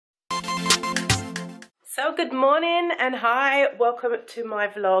So good morning and hi, welcome to my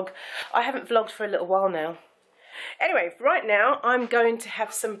vlog. I haven't vlogged for a little while now. Anyway, right now I'm going to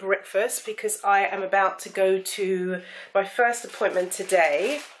have some breakfast because I am about to go to my first appointment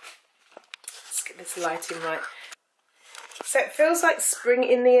today. Let's get this lighting right. So it feels like spring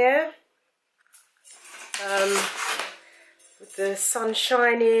in the air. With the sun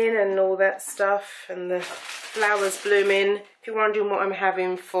shining and all that stuff and the flowers blooming. If you're wondering what I'm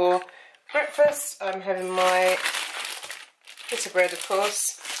having for breakfast, I'm having my bit of bread, of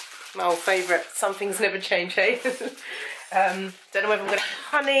course. My old favourite. Some things never change, hey? Don't know whether I'm going to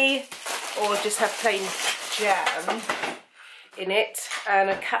have honey or just have plain jam in it and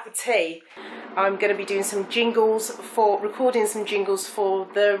a cup of tea. I'm going to be doing some jingles recording some jingles for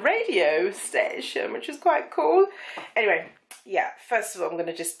the radio station, which is quite cool. Anyway, yeah, first of all, I'm going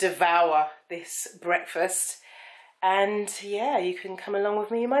to just devour this breakfast. And yeah, you can come along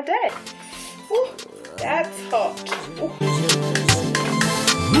with me in my day. Ooh, that's hot.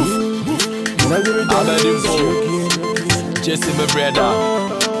 Jesse my brother,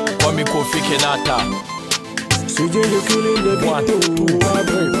 want me coffee kenata.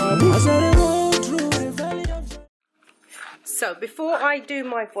 So before I do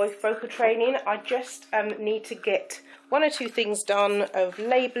my vocal training, I just need to get one or two things done of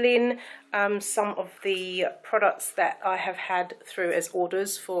labelling some of the products that I have had through as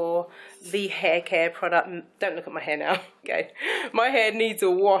orders for the hair care product. Don't look at my hair now, okay? My hair needs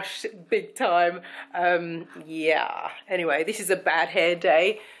a wash big time. Yeah, anyway, this is a bad hair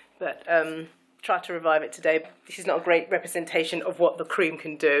day, but try to revive it today. This is not a great representation of what the cream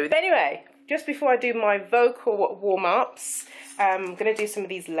can do. But anyway, just before I do my vocal warm-ups, I'm going to do some of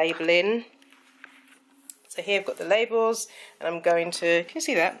these labelling. So here I've got the labels, and I'm going to, can you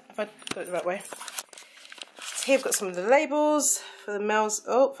see that? Have I got it the right way? So here I've got some of the labels for the male's,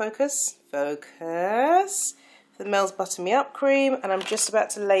 oh, focus, for the male's Butter Me Up cream, and I'm just about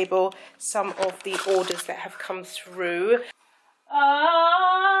to label some of the orders that have come through.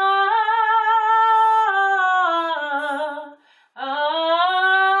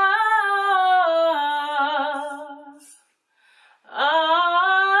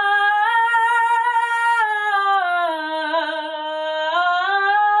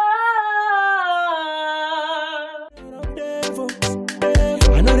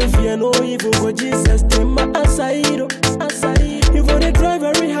 No evil, but Jesus take my aside. You want to try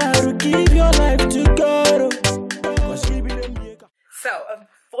very hard to give your life to God. So,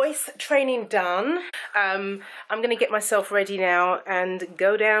 voice training done. I'm going to get myself ready now and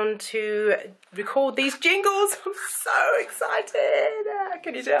go down to record these jingles. I'm so excited.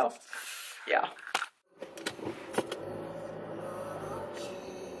 Can you tell? Yeah.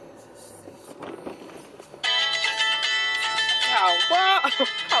 Oh, wow. I can't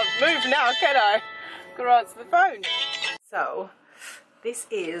move now, can I? Gotta answer the phone. So, this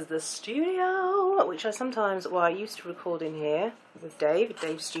is the studio, which I sometimes, well, I used to record in here with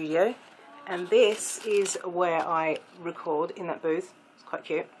Dave's studio. And this is where I record in that booth. It's quite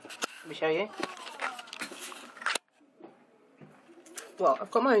cute. Let me show you. Well, I've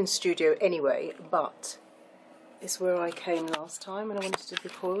got my own studio anyway, but it's where I came last time when I wanted to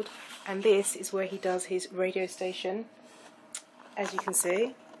record. And this is where he does his radio station. As you can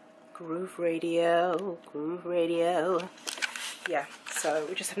see, Groove Radio. Yeah, so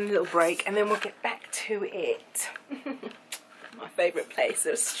we're just having a little break and then we'll get back to it. My favourite place,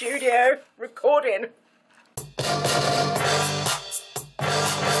 the studio recording.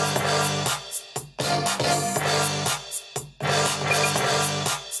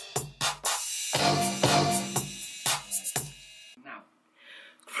 Now,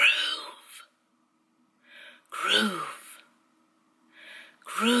 groove.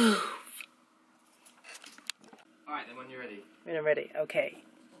 Alright, then when you're ready. When I'm ready, okay.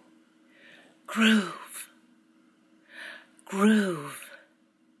 Groove.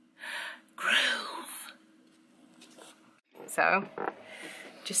 So,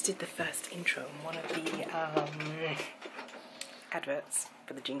 just did the first intro on one of the adverts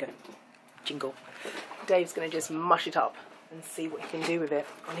for the jingle. Dave's going to just mush it up and see what he can do with it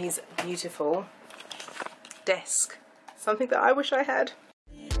on his beautiful desk. Something that I wish I had.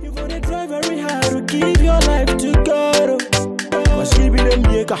 You gotta try very hard to give your life to God. Cause He be the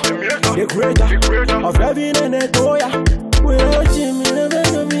maker, the creator of heaven and earth. Oh yeah, without Him, you never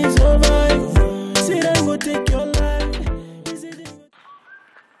gonna be survive. See them go take your life.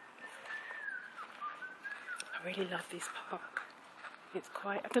 I really love this park. It's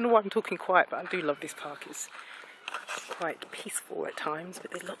quite, I don't know why I'm talking quiet, but I do love this park. It's quite peaceful at times,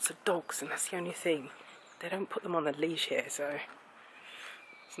 but there's lots of dogs and that's the only thing. They don't put them on the leash here, so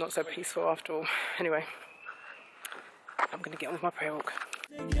it's not so peaceful after all. Anyway, I'm going to get on with my prayer walk.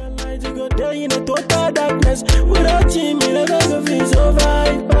 Take your light to go there in a total darkness. Without him, you never go feel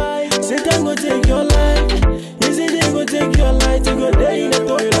survive. Satan go take your life. Easy they go take your light to go there in a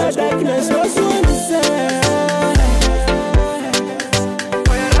total darkness. That's what he said.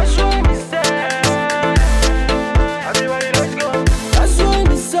 That's what he said. Everybody let's go. That's what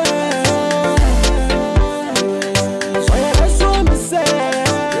he said. That's what he said.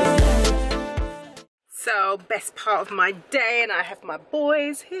 So, best part of my day, and I have my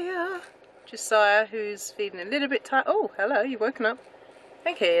boys here. Josiah, who's feeling a little bit tired. Oh, hello, you've woken up.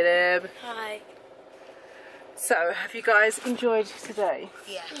 Hey, Caleb. Hi. So, have you guys enjoyed today?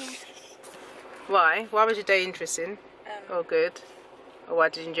 Yeah. Why? Why was your day interesting? Or good? Or why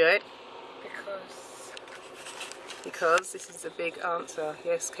did you enjoy it? Because this is a big answer.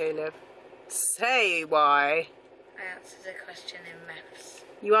 Yes, Caleb. Say why. I answered a question in maths.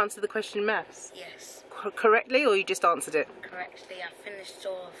 You answered the question in maths? Yes. Correctly, or you just answered it? Correctly. I finished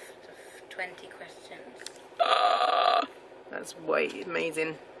all of the 20 questions. That's way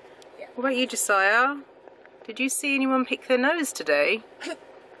amazing. Yeah. What about you, Josiah? Did you see anyone pick their nose today?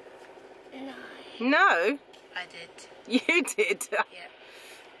 No. No? I did. You did? Yeah.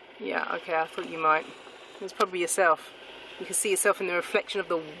 Yeah, okay, I thought you might. It was probably yourself. You can see yourself in the reflection of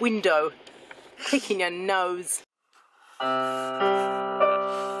the window, picking your nose.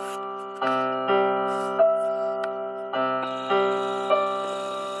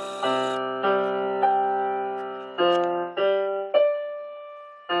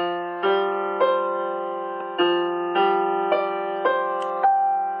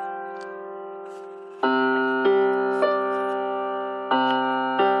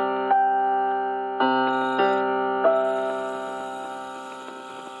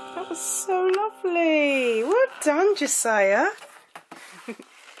 So lovely. Well done, Josiah.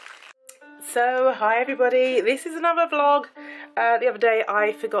 So, hi everybody. This is another vlog. The other day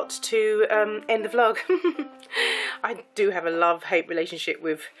I forgot to end the vlog. I do have a love-hate relationship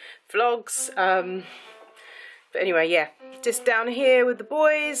with vlogs. But anyway, yeah. Just down here with the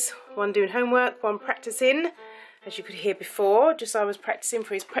boys. One doing homework, one practicing. As you could hear before, Josiah was practicing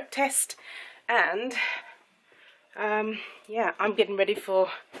for his prep test. And, yeah, I'm getting ready for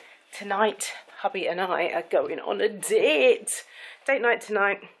tonight. Hubby and I are going on a date. Date night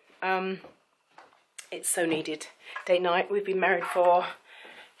tonight. It's so needed. Date night. We've been married for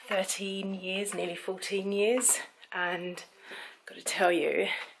 13 years, nearly 14 years. And I've got to tell you,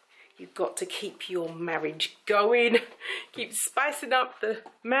 you've got to keep your marriage going. Keep spicing up the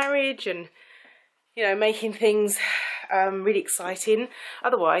marriage and, you know, making things really exciting.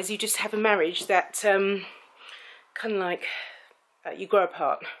 Otherwise, you just have a marriage that kind of like you grow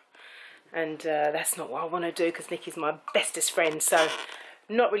apart. And that's not what I want to do because Nikki's my bestest friend. So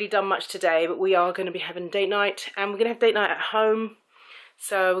not really done much today, but we are going to be having date night. And we're going to have date night at home.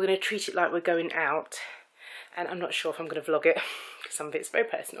 So we're going to treat it like we're going out. And I'm not sure if I'm going to vlog it because some of it's very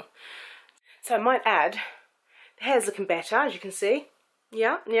personal. So I might add, the hair's looking better, as you can see.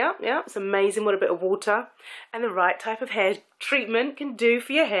 Yeah. It's amazing what a bit of water and the right type of hair treatment can do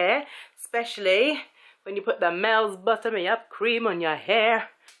for your hair. Especially when you put the Mel's Butterme Up cream on your hair.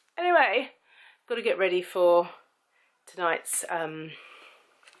 Anyway, got to get ready for tonight's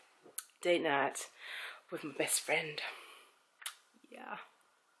date night with my best friend. Yeah,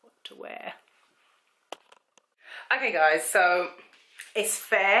 what to wear. Okay guys, so it's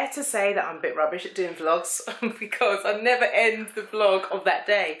fair to say that I'm a bit rubbish at doing vlogs because I never end the vlog of that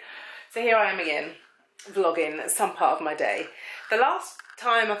day. So here I am again, vlogging some part of my day. The last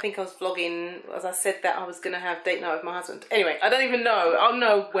time I think I was vlogging, as I said that I was going to have date night with my husband. Anyway, I don't even know. I'll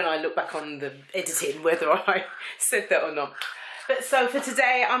know when I look back on the editing whether I said that or not. But so for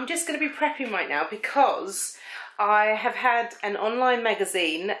today, I'm just going to be prepping right now because I have had an online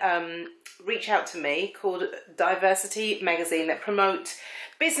magazine reach out to me called Diversity Magazine that promote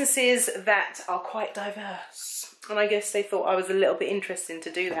businesses that are quite diverse. And I guess they thought I was a little bit interesting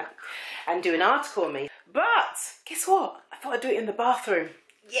to do that and do an article on me. But guess what? I thought I'd do it in the bathroom.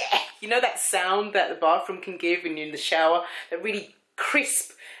 Yeah, you know that sound that the bathroom can give when you're in the shower? That really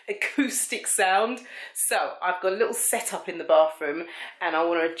crisp acoustic sound. So I've got a little setup in the bathroom and I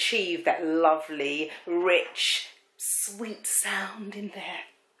want to achieve that lovely, rich, sweet sound in there.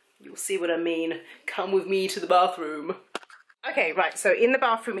 You'll see what I mean. Come with me to the bathroom. Okay, right, so in the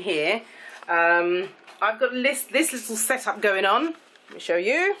bathroom here, I've got this little setup going on. Let me show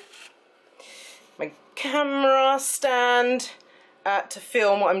you. My camera stand to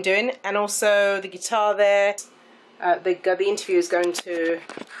film what I'm doing, and also the guitar there. The interview is going to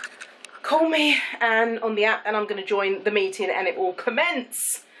call me and on the app, and I'm going to join the meeting and it will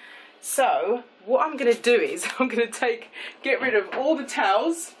commence. So what I'm going to do is I'm going to get rid of all the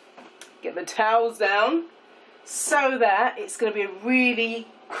towels, get the towels down, so that it's going to be a really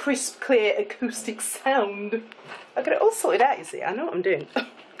crisp, clear acoustic sound. I've got it all sorted out, you see. I know what I'm doing.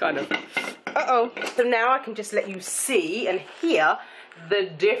 Kind of. Uh-oh. So now I can just let you see and hear the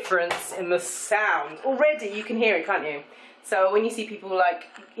difference in the sound. Already you can hear it, can't you? So when you see people like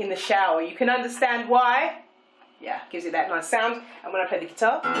in the shower, you can understand why. Yeah, gives it that nice sound. And when I play the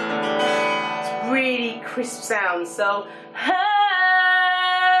guitar, it's really crisp sound. So,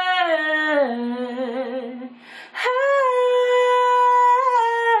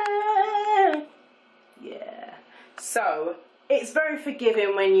 yeah. So it's very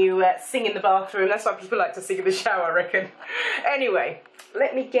forgiving when you sing in the bathroom. That's why people like to sing in the shower, I reckon. Anyway,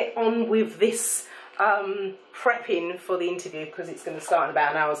 let me get on with this prepping for the interview, because it's going to start in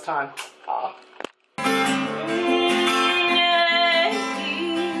about an hour's time.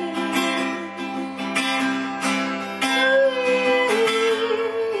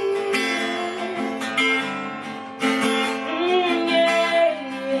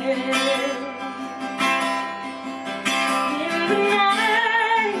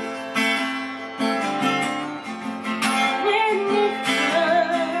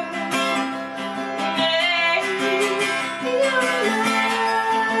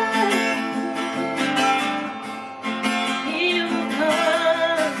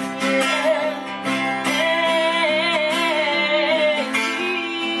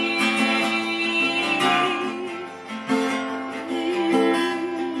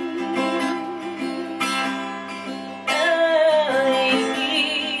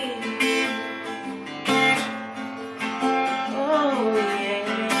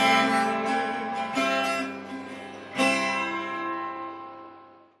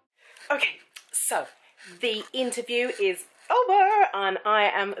 Okay, so the interview is over and I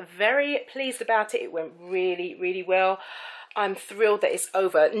am very pleased about it. It went really, really well. I'm thrilled that it's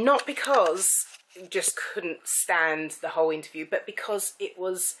over. Not because I just couldn't stand the whole interview, but because I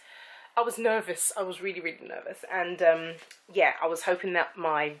was nervous. I was really, really nervous. And yeah, I was hoping that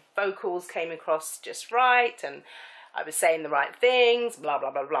my vocals came across just right and I was saying the right things, blah,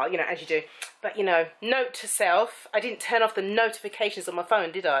 blah, blah, blah, you know, as you do. But, you know, note to self, I didn't turn off the notifications on my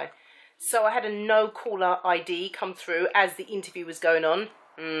phone, did I? So I had a no caller ID come through as the interview was going on.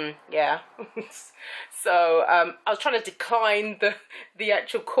 Yeah. So I was trying to decline the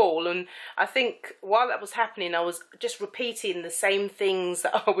actual call, and I think while that was happening, I was just repeating the same things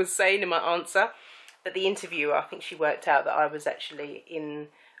that I was saying in my answer. But the interviewer, I think she worked out that I was actually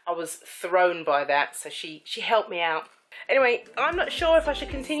I was thrown by that, so she helped me out. Anyway, I'm not sure if I should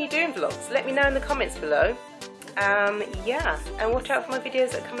continue doing vlogs. Let me know in the comments below. Yeah, and watch out for my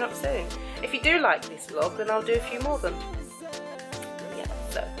videos that are coming up soon. If you do like this vlog, then I'll do a few more of them. Yeah,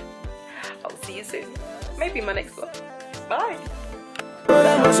 so I'll see you soon. Maybe in my next vlog. Bye. Brother,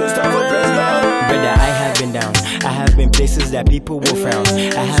 I have been down. I have been places that people will frown.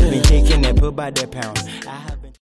 I have been taken and put by the pound.